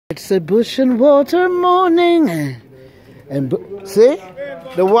It's a bush and water morning. And see?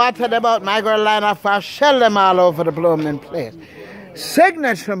 The water about my girl line off, I shell them all over the blooming place.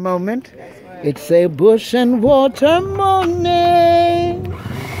 Signature moment. It's a bush and water morning.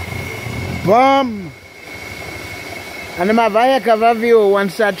 Boom. And in my vehicle of view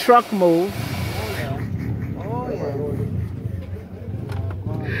once that truck move. Oh yeah.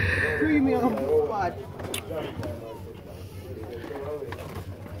 Premium spot.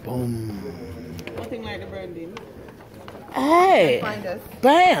 Boom. Nothing like the branding. Hey, Find us.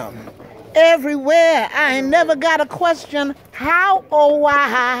 bam, everywhere. I ain't never got a question how or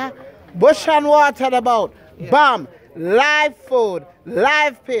why. Bush and water about. Yeah. Bam, live food,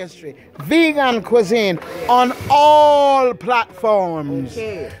 live pastry, vegan cuisine on all platforms.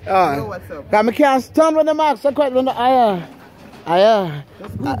 Okay, you know what's up. I can't stand with the marks. I quite just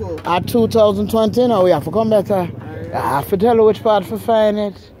Google. At 2020, now we have to come better. I have to tell you which part to find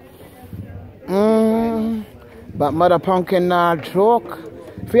it. But mother pumpkin not joke.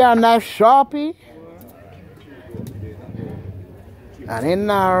 If you have a nice Sharpie, and in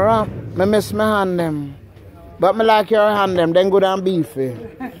a wrap, I miss my hand them. But me like your hand them, then good and beefy.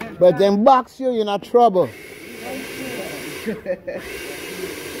 But then box you, you're not trouble.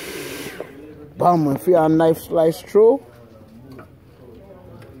 Bum, if you have a knife slice through.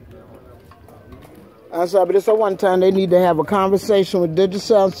 And so, but this is one time they need to have a conversation with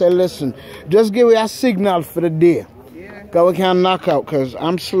digital and say, listen, just give me a signal for the day. Because we can't knock out, because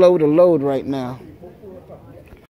I'm slow to load right now.